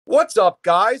What's up,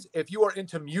 guys? If you are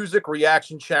into music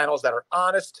reaction channels that are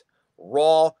honest,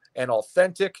 raw, and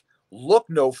authentic, look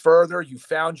no further. You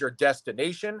found your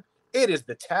destination. It is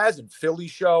the Tazzz and Philly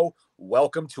Show.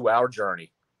 Welcome to our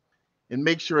journey. And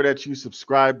make sure that you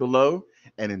subscribe below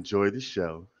and enjoy the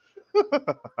show.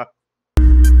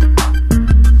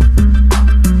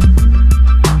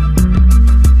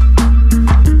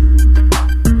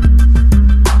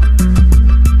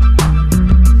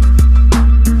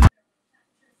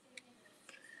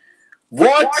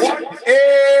 What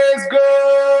is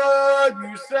good,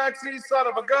 you sexy son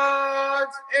of a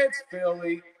guns? It's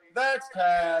Philly. That's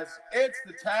Tazzz. It's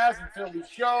the Tazzz and Philly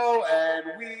Show, and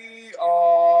we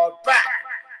are back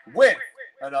with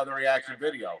another reaction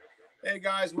video. Hey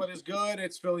guys, what is good?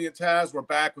 It's Philly and Tazzz. We're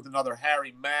back with another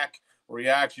Harry Mack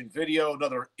reaction video,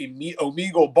 another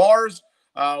Omegle Bars.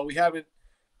 We haven't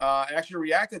actually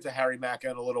reacted to Harry Mack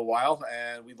in a little while,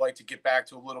 and we'd like to get back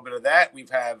to a little bit of that. We've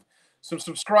had some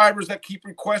subscribers that keep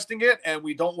requesting it, and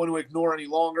we don't want to ignore any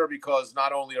longer because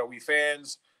not only are we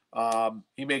fans,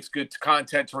 he makes good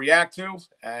content to react to,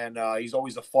 and he's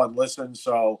always a fun listen.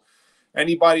 So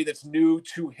anybody that's new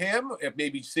to him, if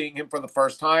maybe seeing him for the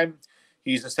first time,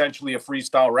 he's essentially a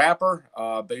freestyle rapper.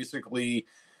 Basically,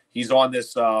 he's on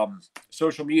this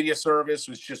social media service.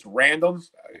 It's just random.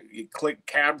 You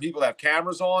click people have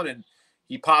cameras on, and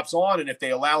he pops on, and if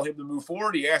they allow him to move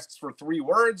forward, he asks for 3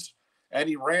 words.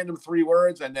 Any random 3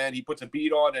 words, and then he puts a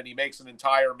beat on and he makes an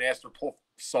entire masterful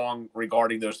song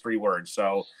regarding those 3 words.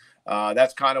 So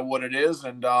that's kind of what it is,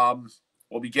 and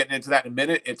we'll be getting into that in a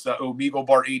minute. It's Omegle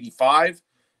Bar 85,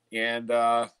 and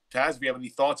Tazzz, if you have any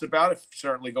thoughts about it,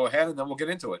 certainly go ahead, and then we'll get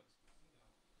into it.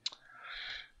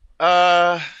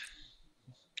 I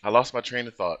lost my train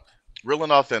of thought. Real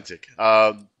and authentic.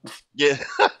 Yeah, yeah.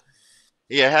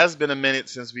 It has been a minute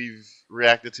since we've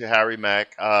reacted to Harry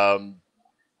Mack.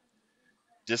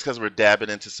 Just because we're dabbing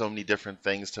into so many different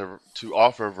things to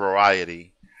offer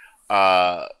variety,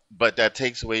 but that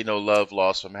takes away no love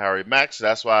lost from Harry Mack. So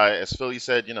that's why, as Philly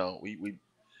said, you know,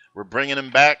 we're bringing him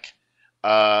back.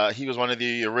 He was one of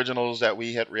the originals that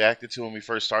we had reacted to when we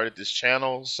first started this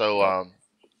channel. So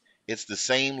it's the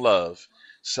same love.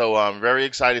 So I'm very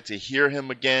excited to hear him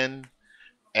again,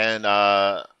 and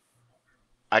I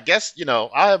guess, you know,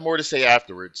 I'll have more to say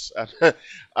afterwards.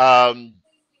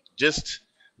 Just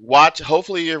watch.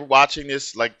 Hopefully you're watching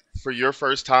this like for your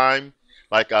first time.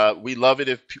 Like we love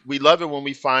it when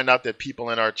we find out that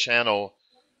people in our channel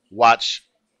watch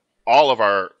all of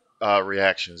our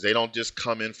reactions. They don't just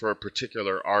come in for a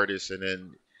particular artist and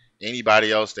then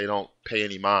anybody else they don't pay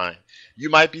any mind.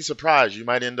 You might be surprised. You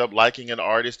might end up liking an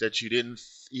artist that you didn't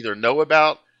either know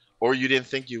about or you didn't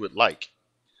think you would like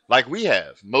we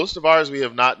have. Most of ours we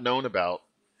have not known about.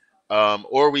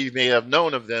 Or we may have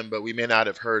known of them, but we may not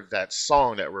have heard that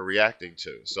song that we're reacting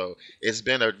to. So it's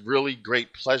been a really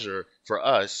great pleasure for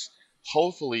us.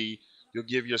 Hopefully, you'll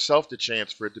give yourself the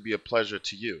chance for it to be a pleasure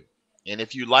to you. And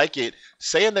if you like it,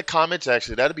 say in the comments,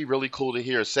 actually, that'd be really cool to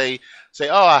hear. Say,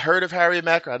 oh, I heard of Harry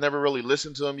Mack, or I never really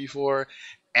listened to him before,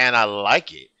 and I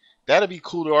like it. That'd be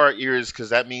cool to our ears because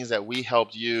that means that we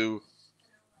helped you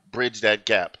bridge that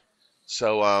gap.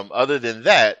 So other than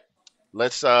that,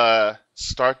 let's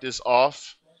start this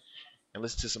off and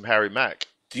listen to some Harry Mack.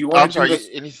 Do you want to do this?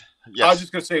 Yes. I was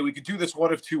just going to say we could do this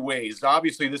one of 2 ways.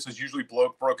 Obviously, this is usually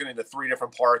broken into 3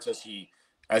 different parts as he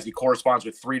corresponds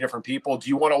with 3 different people. Do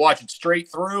you want to watch it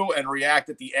straight through and react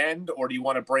at the end, or do you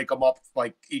want to break them up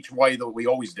like each way that we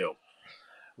always do?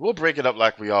 We'll break it up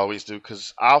like we always do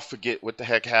because I'll forget what the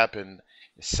heck happened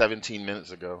 17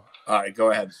 minutes ago. All right, go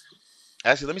ahead.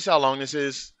 Actually, let me see how long this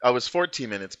is. Oh, it's 14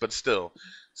 minutes, but still.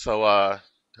 So, all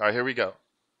right, here we go.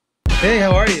 Hey,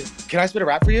 how are you? Can I spit a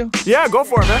rap for you? Yeah, go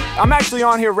for it, man. I'm actually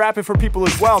on here rapping for people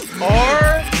as well.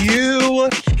 Are you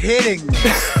kidding me?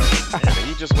 Can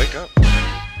you just wake up?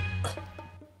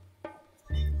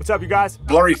 What's up, you guys?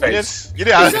 Blurry face. Get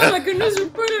out. You sound like a news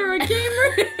reporter or a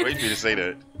gamer. Wait for you to say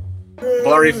that.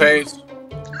 Blurry face.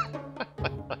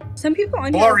 Some people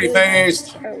on Blurry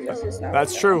face.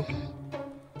 That's true.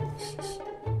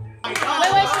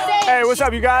 Hey, what's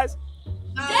up, you guys?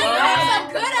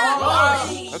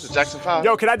 That's a Jackson 5.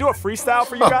 Yo, can I do a freestyle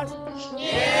for you guys?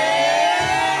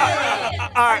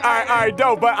 All right,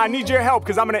 dope. But I need your help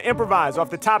because I'm gonna improvise off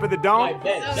the top of the dome.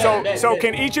 So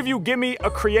can each of you give me a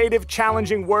creative,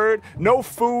 challenging word? No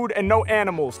food and no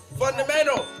animals.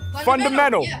 Fundamental.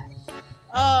 Yeah.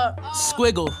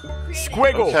 Squiggle.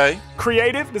 Squiggle. Okay.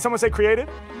 Creative. Did someone say creative?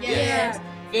 Yeah.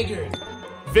 Vigor.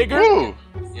 Vigor. Ooh.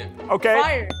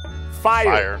 Okay.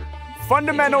 Fire.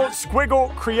 Fundamental,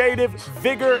 squiggle, creative,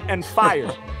 vigor, and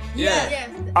fire. Yeah.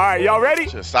 All right, y'all ready?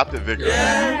 Should have stopped at vigor.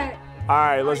 Yeah. All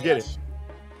right, let's get it.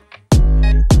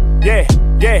 Yeah,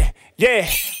 yeah, yeah.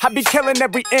 I be killing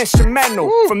every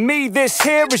instrumental. For me, this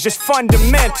here is just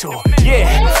fundamental.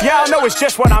 Yeah, y'all know it's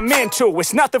just what I'm into.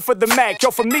 It's nothing for the Mac,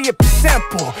 yo, for me it be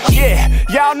simple. Yeah,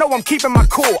 y'all know I'm keeping my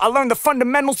cool. I learned the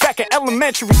fundamentals back in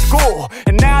elementary school.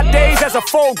 And nowadays, as a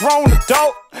full-grown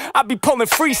adult, I be pulling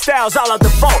freestyles all out the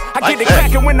vault. I get it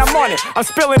cracking when I'm on it. I'm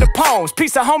spilling the poems.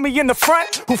 Piece of homie in the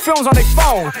front who films on their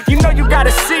phone. You know you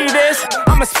gotta see this.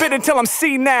 I'ma spit until I'm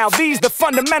senile. These the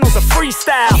fundamentals of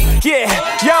freestyle. Yeah,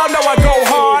 y'all know I go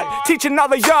hard, teaching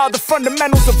all of y'all the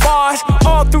fundamentals of bars.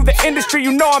 All through the industry,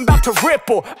 you know I'm about to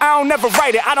ripple. I don't never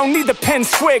write it, I don't need the pen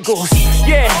squiggles.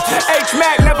 Yeah, H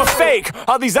Mack never fake.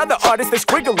 All these other artists, they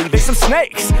squiggly, they some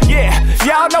snakes. Yeah,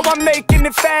 y'all know I'm making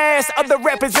it fast. Other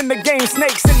rappers in the game,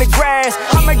 snakes in the grass.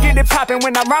 I'ma get it poppin'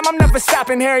 when I rhyme, I'm never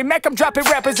stopping. Harry Mack, I'm dropping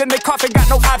rappers in the coffin, got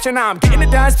no option. I'm getting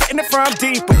it done, spitting it from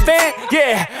deep within.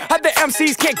 Yeah, other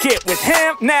MCs can't get with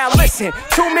him. Now listen,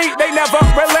 to me, they never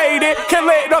related. Kill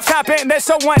it off top and that's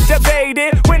so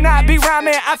undebated. When I be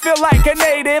rhyming, I feel like a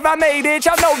native. I made it,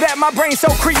 y'all know that my brain's so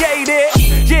creative.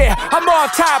 Yeah, I'm on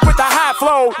top with the high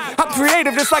flow. I'm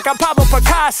creative just like I'm Pablo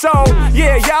Picasso.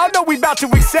 Yeah, y'all know we about to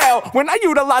excel. When I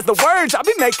utilize the words, I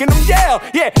be making them yell.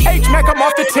 Yeah, H-Mac, I'm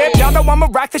off the tip. Y'all know I'ma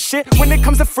rock the shit. When it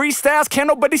comes to freestyles, can't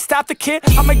nobody stop the kid.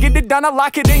 I'ma get it done, I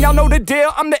lock it in, y'all know the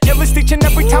deal. I'm the illest teaching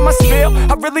every time I spill.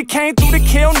 I really came through the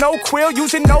kill, no quill,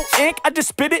 using no ink. I just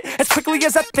spit it as quickly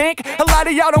as I think. A lot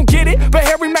of y'all don't get it, but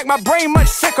Harry Mack, my brain much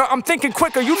sicker. I'm thinking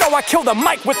quicker, you know I kill the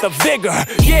mic with the vigor.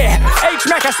 Yeah,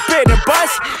 H-Mack, I spit and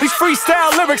bust. These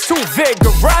freestyle lyrics too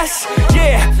vigorous.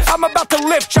 Yeah, I'm about to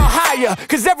lift y'all higher,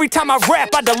 cause every time I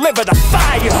rap, I deliver the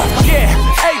fire. Yeah,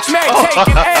 H-Mack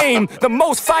taking aim, the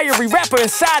most fiery rapper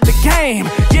inside the game.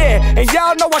 Yeah, and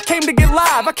y'all know I came to get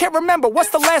live. I can't remember, what's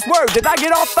the last word? Did I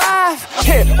get all 5?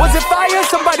 Yeah, was it fire?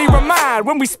 Somebody remind.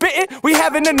 When we spittin', we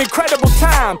having an incredible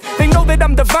time. They know that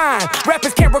I'm divine.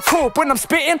 Rappers can't recoup. When I'm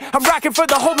spittin', I'm rocking for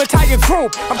the whole entire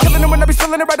group. I'm killing it when I be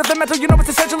spilling it right off the mental. You know it's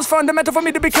essential, it's fundamental for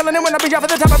me to be killing it. When I be off at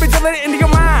the top, I be drilling it into your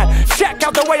mind. Check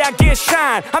out the way I get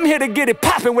shine. I'm here to get it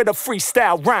poppin' with a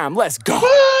freestyle rhyme. Let's go.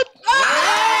 What?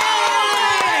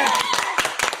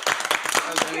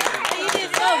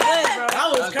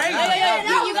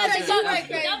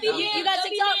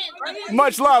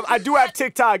 Much love. I do have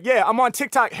TikTok. Yeah, I'm on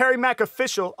TikTok. Harry Mack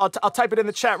Official. I'll type it in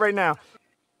the chat right now.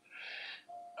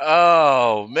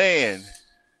 Oh man.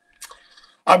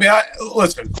 I mean,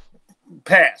 listen.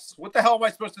 Pass. What the hell am I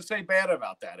supposed to say bad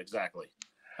about that exactly?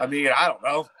 I mean, I don't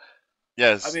know.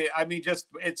 Yes. I mean, just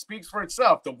it speaks for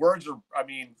itself. The words are. I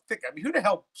mean, who the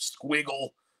hell squiggle,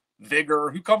 vigor?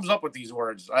 Who comes up with these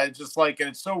words? I just like, and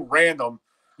it's so random.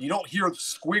 You don't hear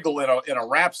squiggle in a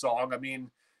rap song. I mean.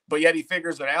 But yet he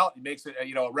figures it out. He makes it,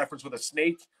 a reference with a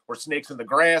snake or snakes in the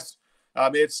grass.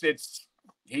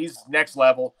 He's next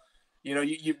level. You know,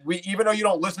 even though you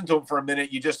don't listen to him for a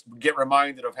minute, you just get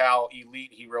reminded of how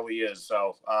elite he really is.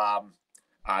 So I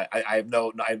don't even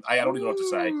know what to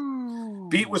say.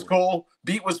 Beat was cool.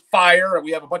 Beat was fire.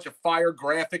 We have a bunch of fire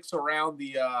graphics around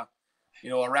the,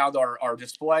 around our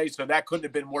display. So that couldn't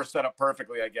have been more set up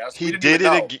perfectly, I guess. He did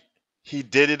it again. He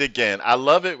did it again. I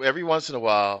love it every once in a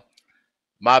while.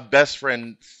 My best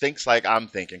friend thinks like I'm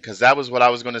thinking, because that was what I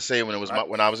was going to say when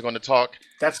when I was going to talk.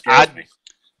 That scares me.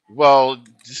 Well,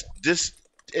 just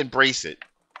embrace it.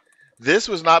 This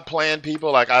was not planned,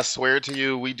 people. Like, I swear to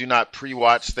you, we do not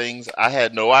pre-watch things. I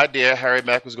had no idea Harry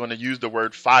Mack was going to use the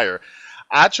word fire.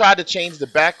 I tried to change the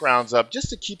backgrounds up just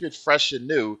to keep it fresh and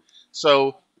new.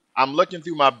 So I'm looking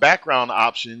through my background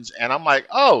options, and I'm like,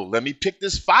 oh, let me pick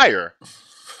this fire.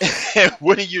 And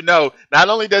what do you know? Not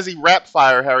only does he rap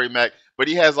fire, Harry Mack, but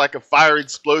he has like a fire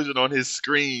explosion on his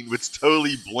screen, which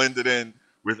totally blended in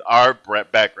with our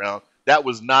background. That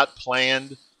was not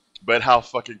planned, but how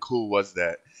fucking cool was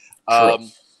that?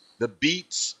 The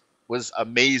beats was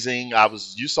amazing.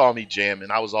 You saw me jamming.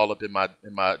 I was all up in my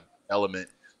element.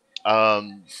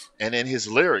 And then his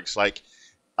lyrics, like,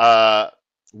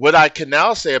 what I can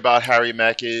now say about Harry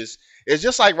Mack is, it's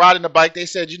just like riding a bike. They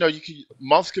said,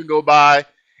 months can go by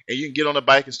and you can get on a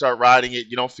bike and start riding it.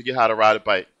 You don't forget how to ride a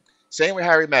bike. Same with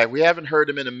Harry Mack. We haven't heard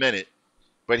him in a minute,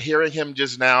 but hearing him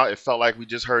just now, it felt like we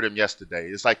just heard him yesterday.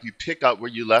 It's like you pick up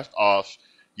where you left off.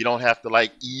 You don't have to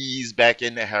like ease back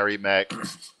into Harry Mack.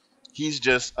 He's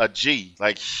just a G.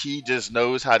 Like, he just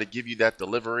knows how to give you that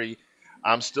delivery.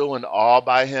 I'm still in awe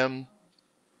by him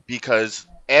because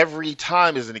every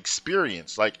time is an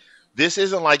experience. Like, this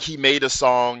isn't like he made a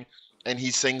song and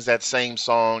he sings that same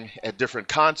song at different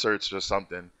concerts or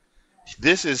something.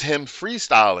 This is him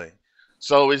freestyling.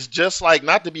 So it's just like,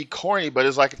 not to be corny, but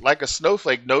it's like a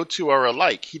snowflake. No two are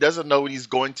alike. He doesn't know what he's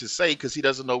going to say because he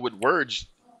doesn't know what words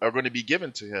are going to be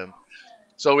given to him.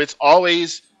 So it's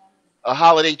always a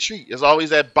holiday treat. There's always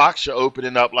that box you're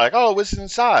opening up like, oh, what's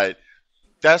inside?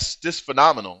 That's just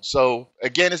phenomenal. So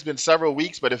again, it's been several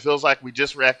weeks, but it feels like we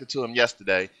just reacted to him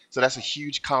yesterday. So that's a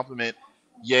huge compliment.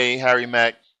 Yay, Harry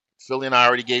Mack. Philly and I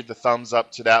already gave the thumbs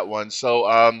up to that one.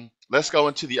 So let's go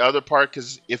into the other part,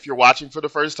 because if you're watching for the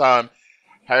first time,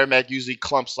 Harry Mack usually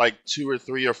clumps like 2 or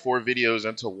 3 or 4 videos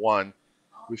into one.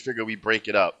 We figure we break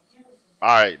it up. All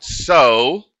right,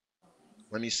 so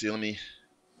let me see. Let me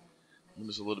move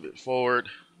this a little bit forward.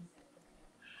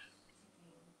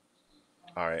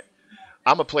 All right.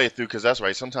 I'm going to play it through because that's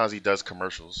right. Sometimes he does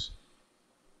commercials.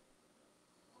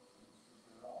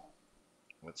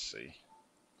 Let's see.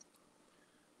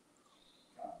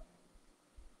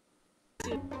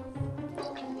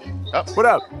 Oh. What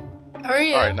up? How are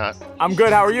you? All right, not. I'm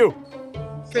good. How are you?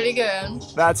 Pretty good.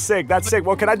 That's sick. That's sick.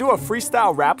 Well, can I do a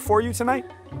freestyle rap for you tonight?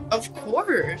 Of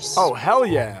course. Oh, hell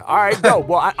yeah. All right, go.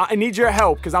 Well, I need your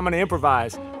help because I'm going to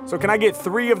improvise. So can I get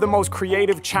 3 of the most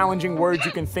creative, challenging words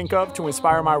you can think of to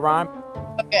inspire my rhyme?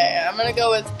 Okay, I'm gonna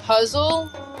go with puzzle,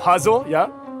 Puzzle, yeah.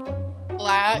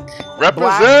 black,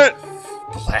 Represent!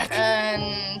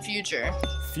 and future.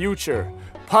 Future.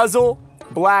 Puzzle,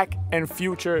 black, and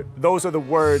future. Those are the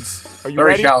words. Are you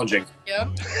Very ready? challenging. Yep.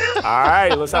 All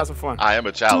right, let's have some fun. I am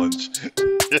a challenge.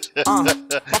 My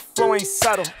flow ain't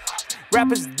subtle.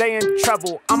 Rappers, they in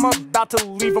trouble. I'm about to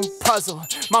leave them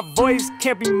puzzled. My voice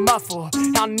can't be muffled.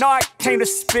 I know I came to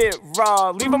spit raw.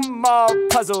 Leave them all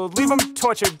puzzled. Leave them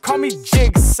tortured. Call me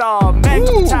Jigsaw. Man,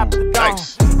 on top of the dome.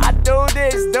 Nice. I do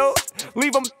this, dude.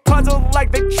 Leave them puzzled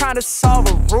like they trying to solve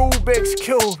a Rubik's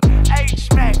Cube.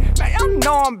 H-Mack, man, y'all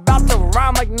know I'm about to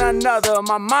rhyme like none other.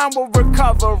 My mind will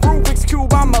recover. Rubik's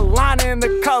Cube, I'm aligning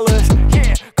the colors.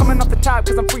 Yeah, coming off the top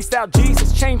cause I'm freestyle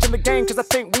Jesus. Changing the game cause I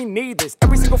think we need this.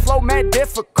 Every single flow, mad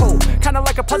difficult. Kinda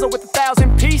like a puzzle with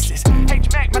 1,000 pieces.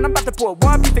 H-Mack, man, I'm about to put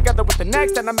one piece together with the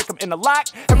next, and I make them interlock.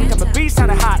 Every time the beat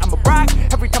sounded hot, I'm a rock.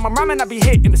 Every time I'm rhyming, I be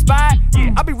hitting the spot.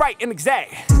 Yeah, I'll be right and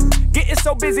exact. Getting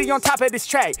so busy on top of this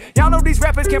track. Y'all know these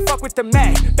rappers can't fuck with the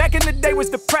Mac. Back in the day was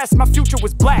depressed, my future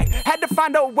was black. Had to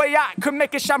find a way I could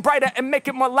make it shine brighter and make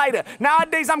it more lighter.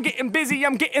 Nowadays I'm getting busy,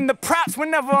 I'm getting the props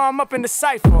whenever I'm up in the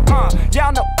cypher.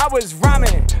 Y'all know I was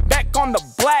rhyming back on the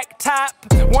black top.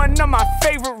 One of my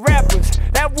favorite rappers,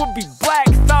 that would be Black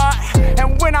Thought.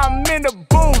 And when I'm in the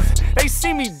booth, they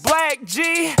see me Black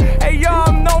G. Hey y'all,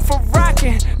 I'm known for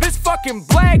rocking this fucking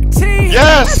black tee.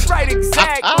 Yes! That's right,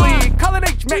 exactly. Call it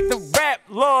H-Mack the rap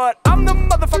lord. I'm the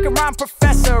motherfucking rhyme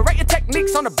professor. Write your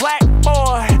techniques on the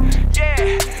blackboard.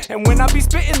 Yeah, and when I be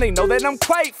spitting, they know that I'm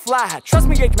quite fly. Trust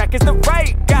me, H-Mack is the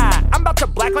right guy. I'm about to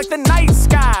black like the night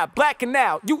sky. Blacking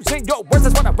out, using your words,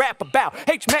 that's what I rap about.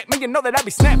 H-Mack, man, you know that I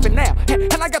be snapping now.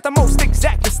 And I got the most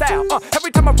exact style.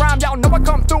 Every time I rhyme, y'all know I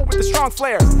come through with a strong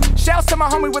flair. Shouts to my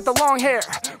homie with the long hair.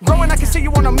 Growing, I can see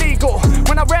you on Omegle.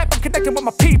 When I rap, I'm connecting with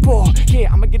my people.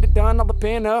 Yeah, I'ma get it done all up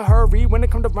in a hurry. When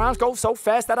it come to rhymes, go so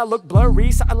fast that I look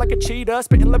blurry. Something like a cheetah,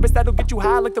 spitting lyrics that'll get you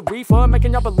high like the reefer.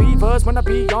 Making y'all believers when I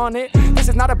be on it. This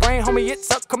is not a brain, homie, it's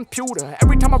a computer.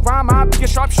 Every time I rhyme, I be a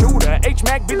sharpshooter.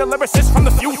 H-Mack be the lyricist from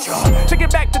the future. Take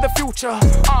it back to the future.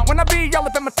 When I be y'all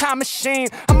up in my time machine,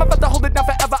 I'm about to hold it down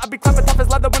forever. I be clapping tough as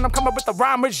leather when I'm coming with the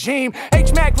rhyme regime.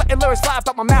 H-Mack letting lyrics fly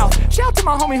out my mouth. Shout out to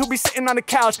my homie who be sitting on the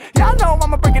couch. Y'all know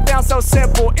I'ma break it down so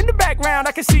simple. In the background,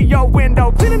 I can see your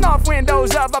window. Cleaning off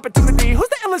windows of opportunity. Who's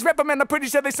the illest rapper, man? I'm pretty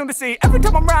sure they soon to see. Every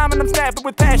time I'm rhyming, I'm snapping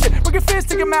with passion. Bring your fist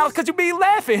to your mouth, cause you be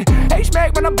laughing.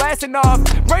 H-Mack when I'm blasting off.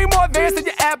 Brain more advanced than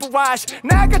your Apple Watch.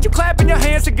 Now I got you clapping your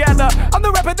hands together. I'm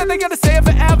the rapper that they gotta say it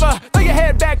forever. Throw your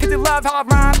head back cause you love how I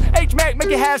rhyme. H-Mack make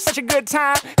you have such a good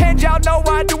time. And y'all know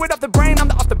I do it off the brain. I'm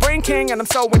the off the brain king, and I'm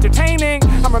so entertaining.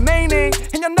 I'm remaining,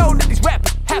 and y'all know that these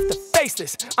rappers have to face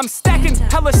this. I'm stacking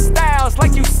hella styles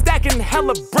like you stacking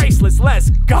hella bracelets. Let's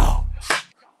go.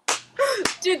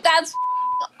 Dude, that's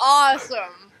awesome.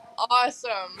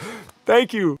 Awesome.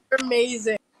 Thank you. You're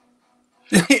amazing.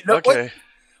 No, Okay.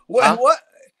 What?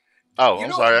 Oh, You I'm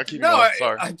know- sorry. I keep no, going.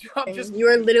 Sorry. I'm just. You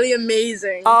are literally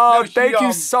amazing. Oh, No, she, thank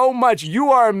you so much.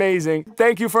 You are amazing.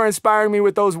 Thank you for inspiring me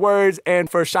with those words and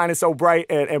for shining so bright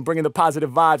and bringing the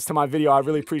positive vibes to my video. I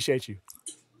really appreciate you.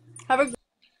 Have a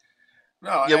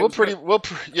No, Yeah, I'm for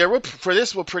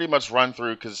this we'll pretty much run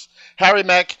through because Harry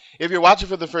Mack, if you're watching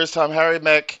for the first time, Harry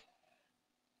Mack,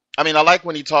 I mean, I like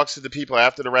when he talks to the people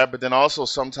after the rap, but then also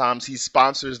sometimes he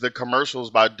sponsors the commercials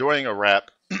by doing a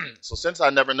rap. So since I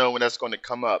never know when that's going to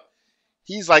come up,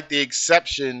 he's like the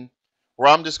exception where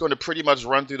I'm just going to pretty much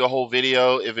run through the whole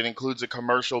video if it includes a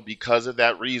commercial because of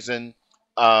that reason.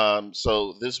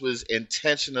 So this was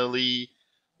intentionally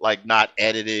like not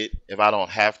edited if I don't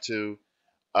have to.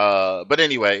 But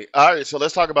anyway, all right, so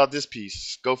let's talk about this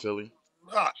piece. Go, Philly.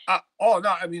 Oh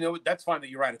no, I mean that's fine that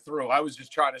you ran it through. I was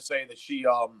just trying to say that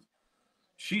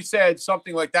she said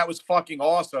something like that was fucking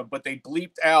awesome, but they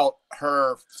bleeped out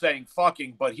her saying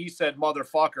fucking, but he said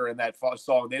motherfucker in that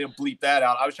song. They didn't bleep that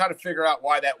out. I was trying to figure out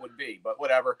why that would be, but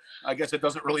whatever. I guess it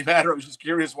doesn't really matter. I was just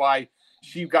curious why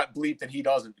she got bleeped and he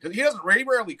doesn't, because he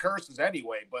rarely curses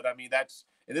anyway. But I mean, that's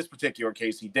in this particular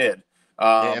case he did.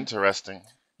 Interesting.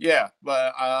 Yeah,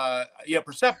 but yeah,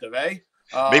 perceptive, eh?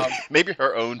 Maybe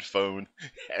her own phone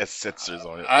has sensors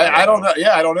on it. I don't know.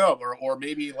 Yeah, I don't know. Or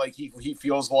maybe like he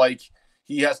feels like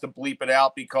he has to bleep it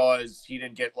out because he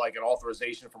didn't get like an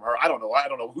authorization from her. I don't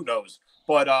know. Who knows?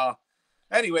 But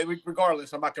anyway,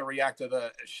 regardless, I'm not going to react to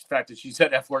the fact that she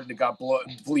said F word and it got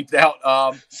bleeped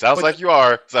out. Sounds like you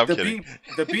are. So I'm kidding.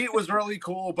 The beat was really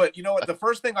cool, but you know what? The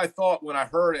first thing I thought when I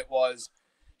heard it was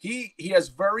he has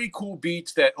very cool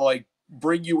beats that like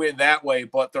bring you in that way,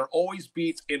 but they're always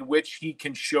beats in which he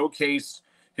can showcase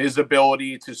his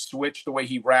ability to switch the way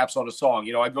he raps on a song.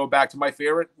 You know, I go back to my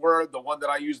favorite word, the one that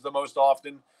I use the most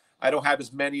often. I don't have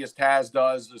as many as Tazzz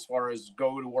does as far as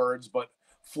go-to words, but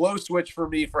flow switch for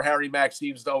me for Harry Mack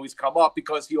seems to always come up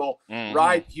because he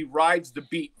rides the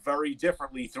beat very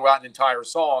differently throughout an entire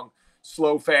song,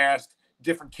 slow, fast,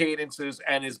 different cadences,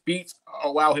 and his beats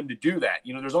allow him to do that.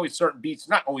 You know, there's only certain beats,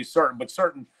 not only certain, but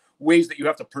certain ways that you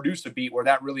have to produce a beat where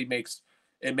that really makes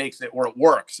it where it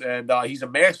works. And he's a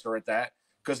master at that,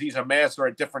 because he's a master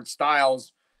at different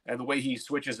styles and the way he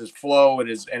switches his flow and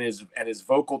his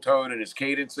vocal tone and his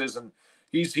cadences. And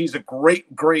he's a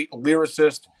great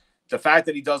lyricist. The fact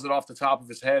that he does it off the top of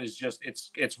his head is just,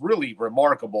 it's really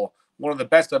remarkable. One of the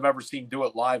best I've ever seen do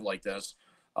it live like this.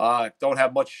 Don't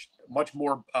have much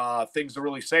more things to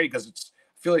really say, because I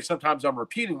feel like sometimes I'm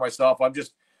repeating myself.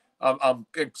 I'm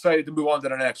excited to move on to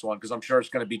the next one, because I'm sure it's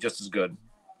going to be just as good.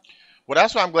 Well,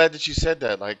 that's why I'm glad that you said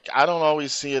that. Like, I don't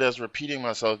always see it as repeating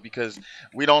myself, because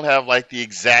we don't have like the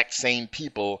exact same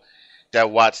people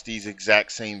that watch these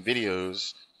exact same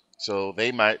videos. So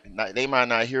they might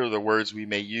not hear the words we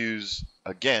may use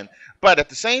again. But at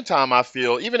the same time, I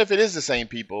feel even if it is the same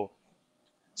people,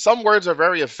 some words are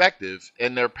very effective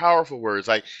and they're powerful words.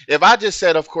 Like if I just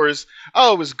said, of course,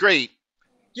 oh, it was great.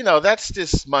 You know, that's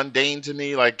just mundane to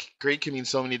me. Like great can mean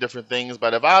so many different things.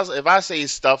 But if I say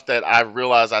stuff that I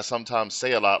realize I sometimes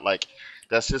say a lot, like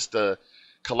that's just a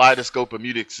kaleidoscope of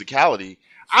musicality.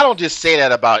 I don't just say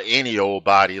that about any old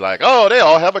body. Like, oh, they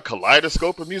all have a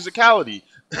kaleidoscope of musicality.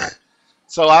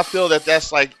 So I feel that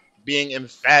that's like being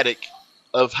emphatic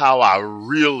of how I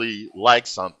really like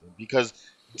something. Because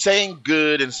saying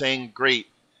good and saying great,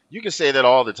 you can say that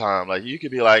all the time. Like you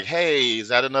could be like, hey, is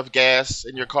that enough gas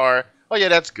in your car? Oh yeah,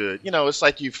 that's good. You know, it's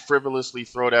like you frivolously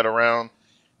throw that around.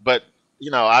 But, you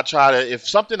know, I try to, if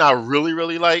something I really,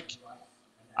 really like,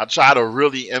 I try to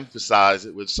really emphasize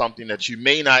it with something that you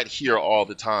may not hear all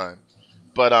the time.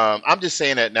 But I'm just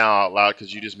saying that now out loud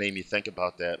because you just made me think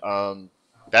about that.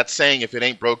 That's saying if it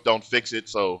ain't broke, don't fix it.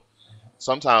 So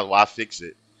sometimes why fix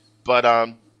it?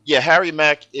 But yeah, Harry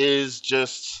Mack is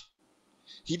just,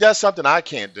 he does something I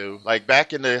can't do. Like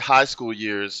back in the high school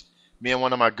years, me and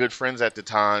one of my good friends at the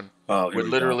time would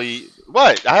literally,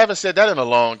 what? I haven't said that in a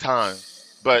long time.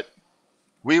 But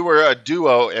we were a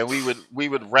duo and we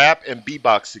would rap and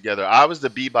beatbox together. I was the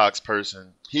beatbox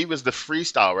person. He was the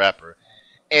freestyle rapper.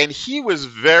 And he was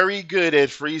very good at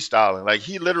freestyling. Like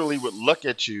he literally would look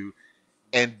at you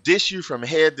and dish you from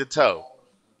head to toe.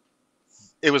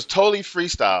 It was totally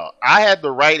freestyle. I had to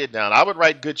write it down. I would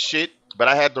write good shit, but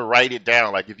I had to write it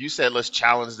down. Like if you said, let's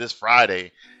challenge this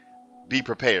Friday, be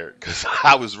prepared, because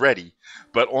I was ready.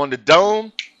 But on the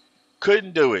dome,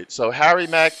 couldn't do it. So Harry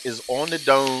Mack is on the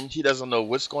dome. He doesn't know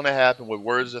what's going to happen, what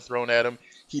words are thrown at him.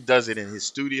 He does it in his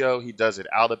studio. He does it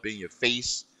out up in your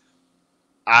face.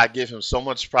 I give him so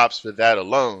much props for that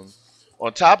alone.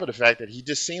 On top of the fact that he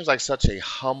just seems like such a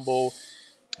humble,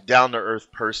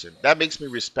 down-to-earth person. That makes me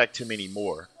respect him even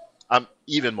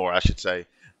more, I should say.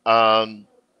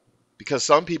 Because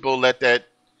some people let that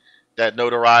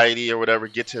notoriety or whatever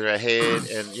get to their head,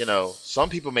 and you know, some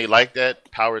people may like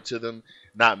that. Power to them,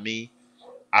 not me.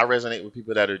 I resonate with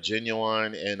people that are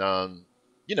genuine, and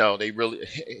you know, they really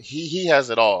he has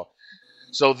it all.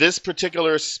 So this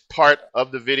particular part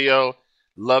of the video,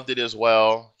 loved it as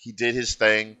well. He did his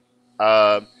thing.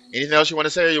 Anything else you want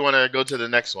to say, or you want to go to the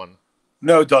next one?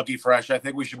 No, Dougie Fresh. I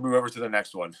think we should move over to the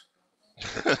next one.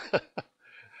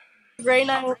 Great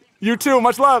night. You too.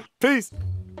 Much love. Peace.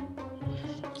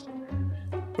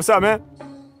 What's up, man?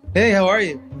 Hey, how are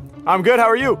you? I'm good. How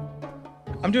are you?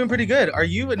 I'm doing pretty good. Are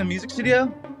you in a music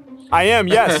studio? I am,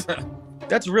 yes.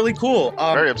 That's really cool.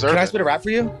 Very observant. Can I spit a rap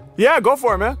for you? Yeah, go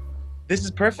for it, man. This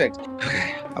is perfect.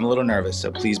 I'm a little nervous,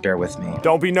 so please bear with me.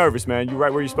 Don't be nervous, man. You're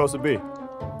right where you're supposed to be.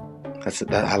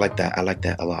 I like that. I like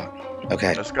that a lot.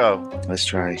 Okay. Let's go. Let's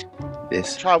try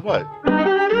this. Try what?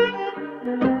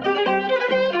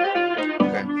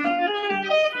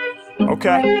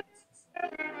 Okay.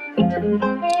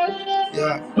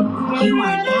 Yeah. You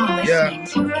are now listening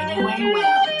to Anyway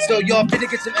Well. So y'all finna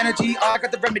get some energy, I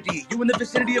got the remedy. You in the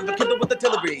vicinity of the killer with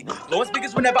artillery. Blowing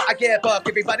speakers whenever I get buck.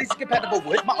 Everybody's compatible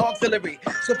with my auxiliary.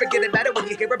 So forget about it when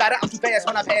you hear about it. I'm too fast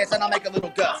when I pass and I'll make a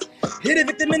little gust. Hit a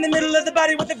victim in the middle of the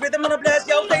body with the rhythm and a blast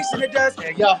your face in the dust. Yeah,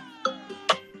 y'all.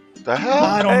 The hell?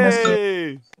 I don't mess with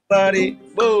Hey. body.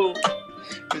 Whoa.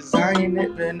 Designing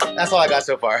it, man. That's all I got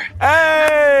so far.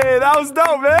 Hey, that was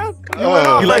dope, man. You went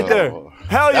off right there.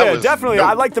 Hell That yeah, was definitely. dope.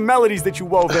 I like the melodies that you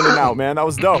wove in and out, man. That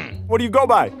was dope. What do you go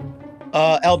by?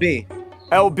 LB.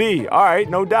 LB. All right,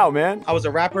 no doubt, man. I was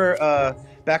a rapper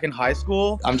back in high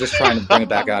school. I'm just trying to bring it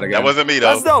back out again. That wasn't me though.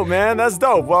 That's dope, man. That's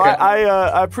dope. Well, Okay.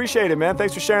 I appreciate it, man.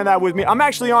 Thanks for sharing that with me. I'm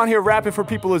actually on here rapping for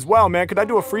people as well, man. Could I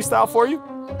do a freestyle for you?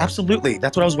 Absolutely.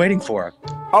 That's what I was waiting for.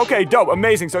 Okay, dope,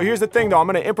 amazing. So here's the thing, though. I'm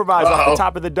gonna improvise off the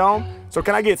top of the dome. So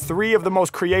can I get 3 of the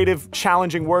most creative,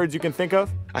 challenging words you can think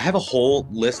of? I have a whole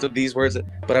list of these words,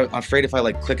 but I'm afraid if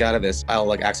I click out of this,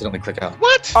 I'll accidentally click out.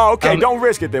 What? Oh, okay. Don't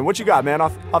risk it then. What you got, man?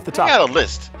 Off the I top. got a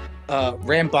list.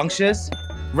 Rambunctious,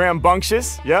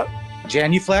 Rambunctious. Yep.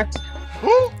 genuflect.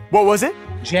 Who? What was it?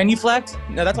 Genuflect?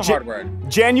 No, that's a hard word.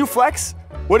 Genuflex.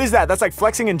 What is that? That's like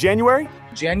flexing in January.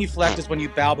 Genuflect is when you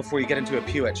bow before you get into a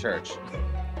pew at church.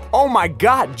 Oh my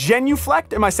God,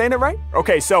 genuflect? Am I saying it right?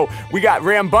 Okay, so we got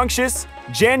rambunctious,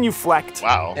 genuflect.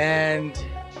 Wow. And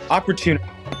opportunity.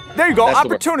 There you go, That's the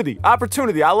word. opportunity.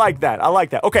 Opportunity, I like that, I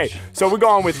like that. Okay, so we're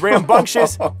going with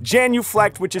rambunctious,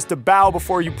 genuflect, which is to bow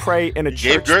before you pray in a church.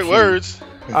 Gave great pew. words.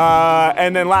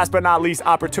 And then last but not least,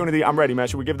 opportunity. I'm ready, man.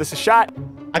 Should we give this a shot?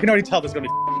 I can already tell this is going to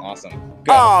be awesome.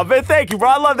 Go. Oh, man, thank you, bro.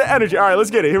 I love the energy. All right, let's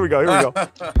get it. Here we go, here we go.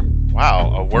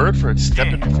 Wow, a word for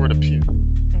stepping before the pew.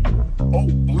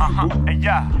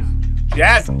 Yeah.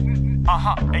 Yes.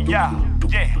 Yeah.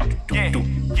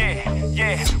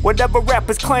 Whatever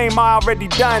rappers claim, I already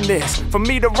done this. For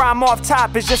me to rhyme off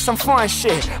top is just some fun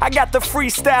shit. I got the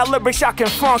freestyle lyrics I can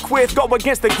funk with. Go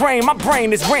against the grain, my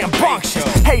brain is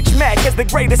rambunctious. H Mack is the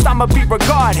greatest, I'ma be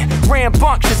regarded.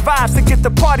 Rambunctious vibes to get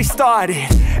the party started.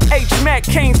 H Mack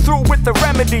came through with the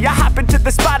remedy. I hop into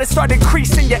the spot and start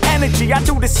increasing your energy. I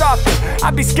do this often,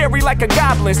 I be scary like a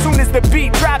goblin. Soon as the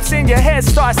beat drops in, your head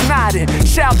starts nodding.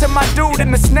 Shout to my dude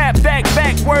in the snapback,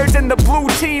 backwards in the blue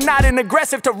tee, nodding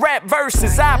aggressive to rap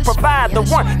verses. I provide the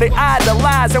one they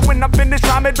idolize, and when I'm finished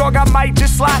rhyming, dog, I might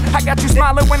just slide. I got you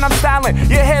smiling when I'm styling,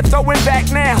 your head throwing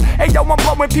back now. Hey yo, I'm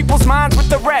blowing people's minds with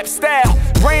the rap style.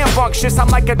 Rambunctious, I'm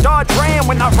like a Dodge Ram.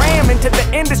 When I ram into the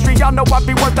industry, y'all know I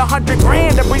be worth 100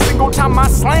 grand every single time I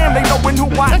slam. They knowin' who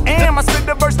I am. I spit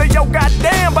the verse, they yo,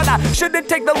 goddamn. But I shouldn't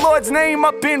take the Lord's name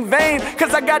up in vain,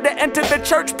 cause I got to enter the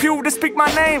church pew to speak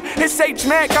my name. It's H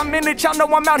Mack, I'm in it, y'all know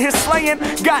I'm out here slaying.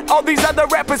 Got all these other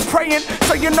rappers praying,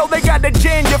 so you know they got the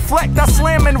genuflect. I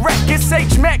slam and wreck, it's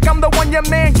H Mack, I'm the one your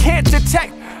man can't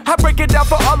detect. I break it down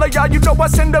for all of y'all, you know I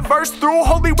send a verse through.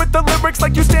 Holy with the lyrics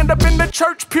like you stand up in the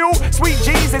church pew. Sweet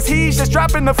Jesus, he's just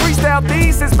dropping the freestyle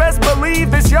thesis. Best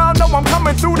believe this, y'all know I'm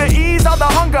coming through to ease all the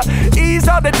hunger, ease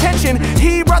all the tension.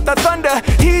 He brought the thunder,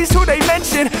 he's who they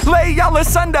mention. Lay y'all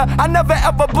asunder, I never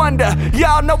ever blunder.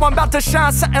 Y'all know I'm about to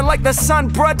shine something like the sun,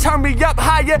 bruh. Turn me up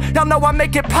higher, y'all know I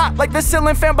make it pop like the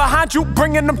ceiling fan behind you,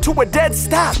 bringing them to a dead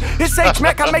stop. It's H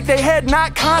Mack, I make their head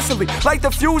knock constantly. Like the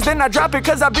fuse, then I drop it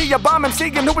cause I be a bomb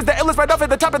MC. And who is the illest right off at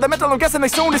the top of the mental? I'm guessing they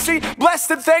soon to see.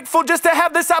 Blessed and thankful just to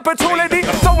have this opportunity.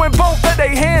 Throwing both of their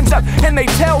hands up and they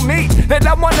tell me that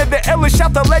I'm one of the illest.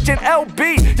 Shout the legend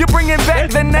LB, you're bringing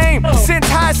back the name. Since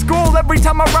high school, every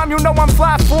time I rhyme, you know I'm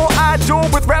fly full. I duel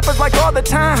with rappers like all the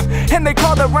time, and they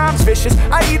call the rhymes vicious.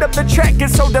 I eat up the track,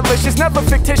 it's so delicious, never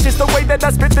fictitious. The way that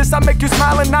I spit this, I make you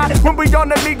smile and nod. When we on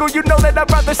Omegle, you know that I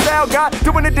brought the style, God.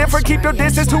 Doing it different, keep your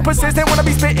distance, too persistent. When I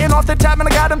be spitting off the top, and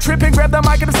I got them tripping. Grab the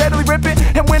mic and I'm steadily ripping.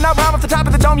 And when I rhyme off the top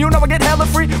of the dome, you know I get hella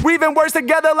free. Weaving words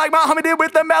together like Muhammad did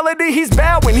with the melody. He's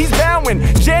bowing,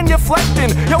 genuflecting.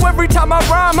 Yo, every time I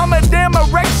rhyme, I'm a damn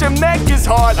erection. Neck is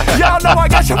hard. Y'all know I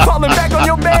got you falling back on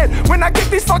your bed. When I kick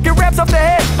these fucking raps off the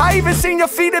head, I even seen your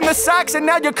feet in the socks, and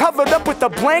now you're covered up with a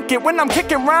blanket. When I'm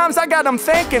kicking rhymes, I got them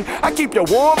thinking. I keep you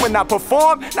warm when I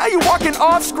perform. Now you walking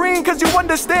off screen, cause you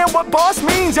understand what boss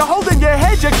means. You're holding your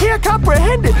head, you can't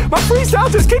comprehend it. My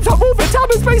freestyle just keeps on moving, time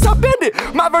and space, I bend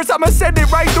it. My verse, I'ma send it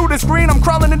right through the screen. I'm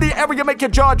crawling in the area, make your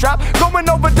jaw drop. Going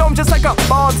over dome just like a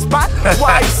bald spot.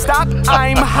 Why stop?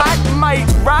 I'm hot, might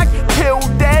rock till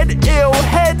dead. Ill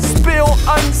head spill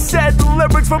unsaid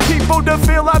lyrics for people to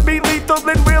feel. I be lethal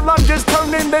and real. I'm just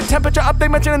turning the temperature up. They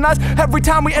mentioning us every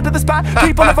time we enter the spot.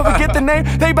 People never forget the name.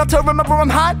 They about to remember I'm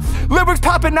hot. Lyrics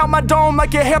popping out my dome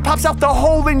like your hair pops out the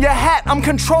hole in your hat. I'm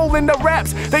controlling the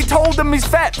raps. They told him he's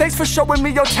fat. Thanks for showing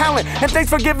me your talent, and thanks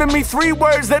for giving me 3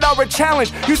 words that are a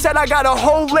challenge. You said I got a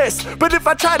whole list, but if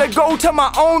I try to go to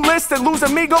my own list and lose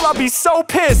Omegle, I'll be so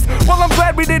pissed. Well, I'm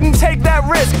glad we didn't take that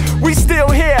risk. We still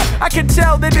here. I can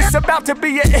tell that it's about to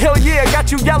be a ill year.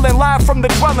 Got you yelling live from the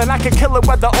dwelling. I can kill it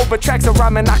whether over tracks or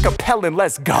rhyming acapella.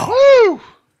 Let's go. Woo!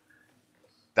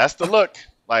 That's the look.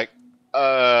 Like,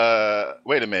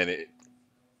 wait a minute.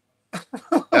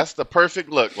 That's the perfect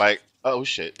look. Like, oh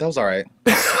shit. That was all right.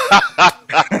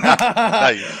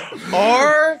 Nice.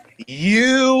 Are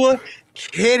you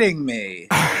kidding me?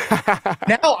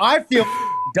 Now I feel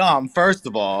dumb, first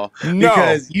of all, No.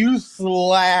 because you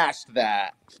slashed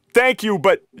that. Thank you,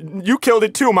 but you killed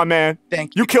it too, my man.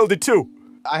 Thank you. You killed it too.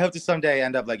 I hope to someday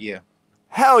end up like you.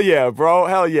 Hell yeah, bro.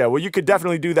 Hell yeah. Well, you could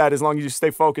definitely do that as long as you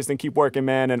stay focused and keep working,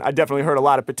 man. And I definitely heard a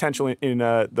lot of potential in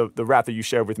the rap that you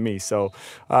shared with me. So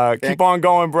keep on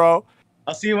going, bro.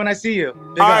 I'll see you when I see you.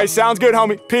 Big All up. right, sounds good,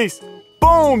 homie. Peace.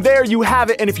 Boom, there you have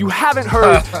it. And if you haven't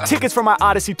heard, tickets for my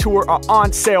Odyssey tour are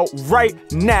on sale right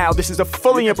now. This is a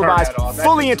fully You can turn improvised, that off.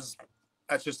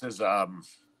 That's just his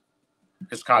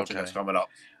content that's coming up.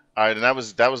 All right, and that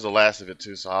was the last of it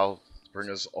too. So I'll bring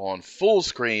us on full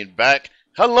screen back.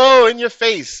 Hello in your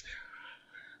face.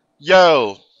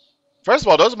 Yo, first of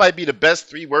all, those might be the best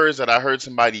 3 words that I heard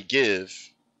somebody give.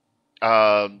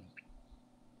 What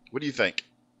do you think?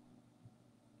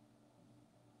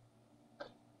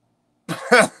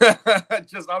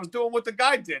 Just, I was doing what the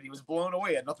guy did. He was blown away.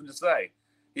 He had nothing to say.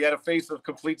 He had a face of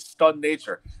complete stunned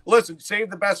nature. Listen, save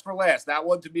the best for last. That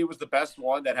one to me was the best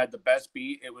one. That had the best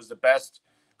beat. It was the best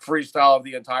freestyle of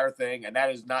the entire thing. And that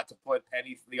is not to put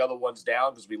any of the other ones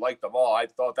down because we liked them all. I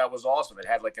thought that was awesome. It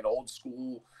had like an old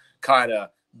school kind of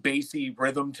bassy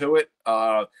rhythm to it.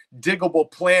 Diggable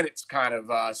Planets kind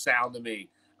of sound to me.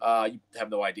 You have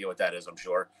no idea what that is, I'm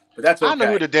sure. But that's okay. I know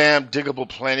who the damn Diggable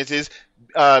Planet is.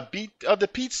 Beat of the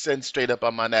Peach sent straight up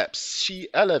on my naps. She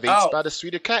elevates by the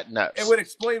sweeter cat naps. It would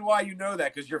explain why you know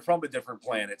that because you're from a different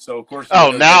planet. So of course.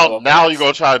 Oh, now you're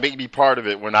gonna try to make me part of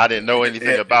it when I didn't know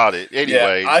anything about it.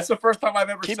 Anyway, that's the first time I've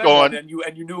ever keep said going. One,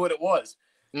 and you knew what it was.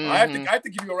 I have to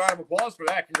give you a round of applause for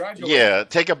that. Congratulations. Yeah,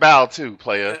 take a bow too,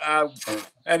 player.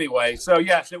 Anyway, so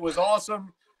yes, it was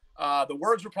awesome. The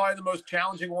words were probably the most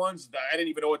challenging ones. I didn't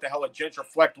even know what the hell a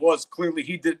gentriflect was. Clearly,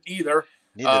 he didn't either.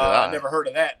 Neither did I. Never heard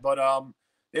of that, but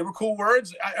they were cool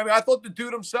words. I mean, I thought the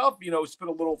dude himself, spit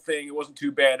a little thing. It wasn't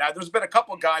too bad. There's been a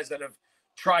couple of guys that have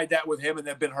tried that with him, and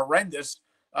they've been horrendous.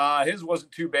 His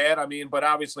wasn't too bad. I mean, but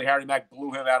obviously Harry Mack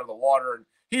blew him out of the water, and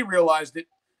he realized it.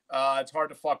 It's hard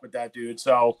to fuck with that dude.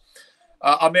 So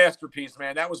a masterpiece,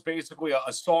 man. That was basically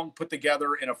a song put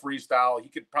together in a freestyle. He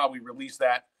could probably release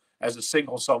that as a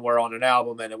single somewhere on an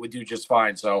album, and it would do just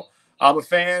fine. So I'm a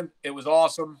fan. It was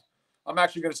awesome. I'm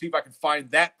actually going to see if I can find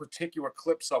that particular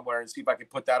clip somewhere and see if I can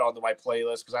put that onto my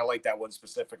playlist because I like that one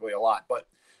specifically a lot. But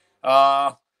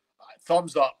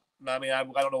thumbs up. I mean, I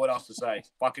don't know what else to say.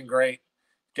 Fucking great.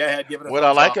 Go ahead, give it a What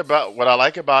thumbs up. What I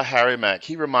like about Harry Mack,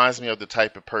 he reminds me of the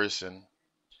type of person.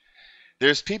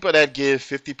 There's people that give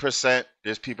 50%.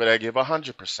 There's people that give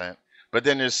 100%. But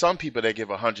then there's some people that give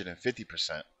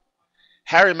 150%.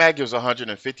 Harry Mack gives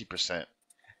 150%.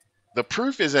 The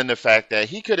proof is in the fact that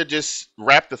he could have just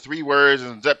rapped the 3 words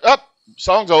and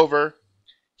song's over.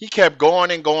 He kept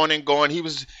going and going and going.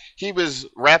 He was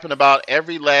rapping about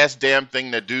every last damn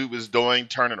thing that dude was doing,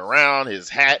 turning around, his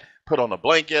hat, put on a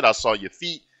blanket, I saw your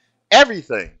feet,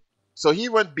 everything. So he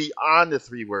went beyond the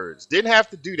 3 words. Didn't have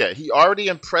to do that. He already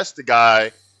impressed the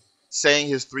guy saying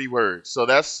his 3 words. So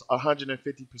that's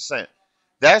 150%.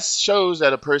 That shows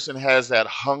that a person has that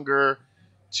hunger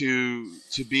to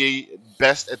be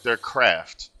best at their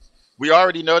craft. We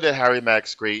already know that Harry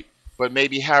Mack's great, but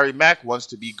maybe Harry Mack wants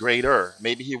to be greater.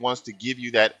 Maybe he wants to give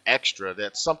you that extra.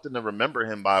 That's something to remember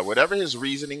him by. Whatever his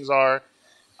reasonings are,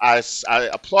 I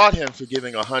applaud him for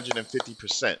giving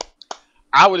 150%.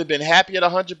 I would have been happy at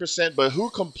 100%, but who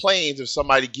complains if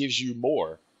somebody gives you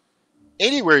more?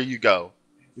 Anywhere you go.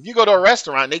 If you go to a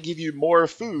restaurant and they give you more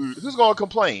food, who's going to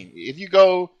complain? If you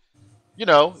go,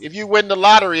 if you win the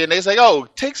lottery and they say, oh,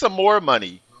 take some more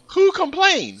money, who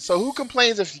complains? So who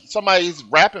complains if somebody's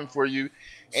rapping for you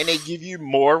and they give you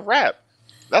more rap?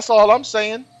 That's all I'm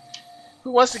saying.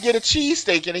 Who wants to get a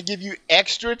cheesesteak and they give you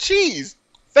extra cheese?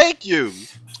 Thank you.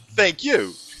 Thank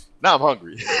you. Now I'm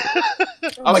hungry. Oh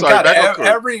I'm my sorry. God! Back on court.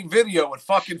 Every video with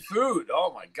fucking food.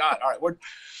 Oh my God! All right, we're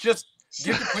just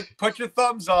put your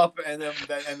thumbs up, and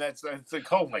that's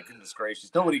like, oh my goodness gracious!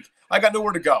 Nobody. I got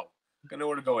nowhere to go. Got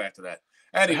nowhere to go after that.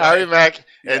 Anyway, Harry Mack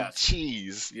and yes.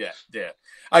 cheese. Yeah.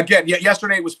 Again,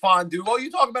 yesterday it was fondue. All you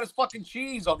talk about is fucking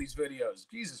cheese on these videos.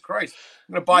 Jesus Christ!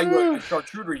 I'm gonna buy you a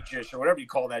charcuterie dish or whatever you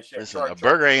call that shit. Listen, a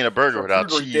burger ain't a burger without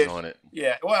cheese dish. on it.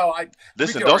 Yeah. Well,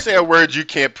 listen. Don't say a word you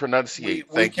can't pronunciate.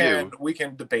 Thank you. We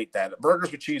can debate that.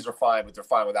 Burgers with cheese are fine, but they're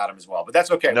fine without them as well. But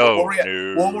that's okay. No,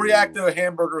 we'll react to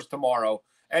hamburgers tomorrow.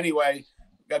 Anyway,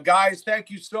 guys, thank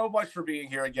you so much for being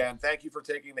here again. Thank you for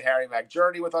taking the Harry Mack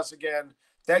journey with us again.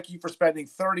 Thank you for spending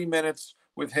 30 minutes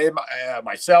with him,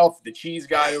 myself, the cheese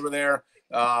guy over there.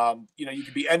 You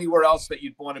could be anywhere else that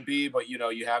you'd want to be, but you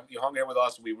hung here with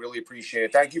us, and we really appreciate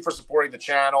it. Thank you for supporting the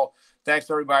channel. Thanks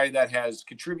to everybody that has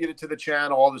contributed to the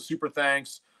channel, all the super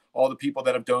thanks, all the people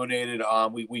that have donated.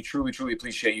 We truly, truly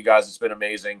appreciate you guys. It's been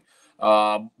amazing.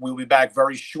 We'll be back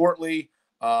very shortly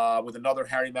with another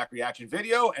Harry Mack reaction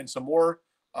video and some more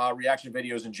reaction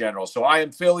videos in general. So I am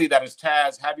Philly. That is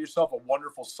Tazzz. Have yourself a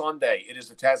wonderful Sunday. It is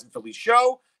the Tazzz and Philly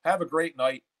show. Have a great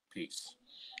night. Peace.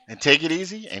 And take it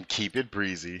easy and keep it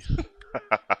breezy.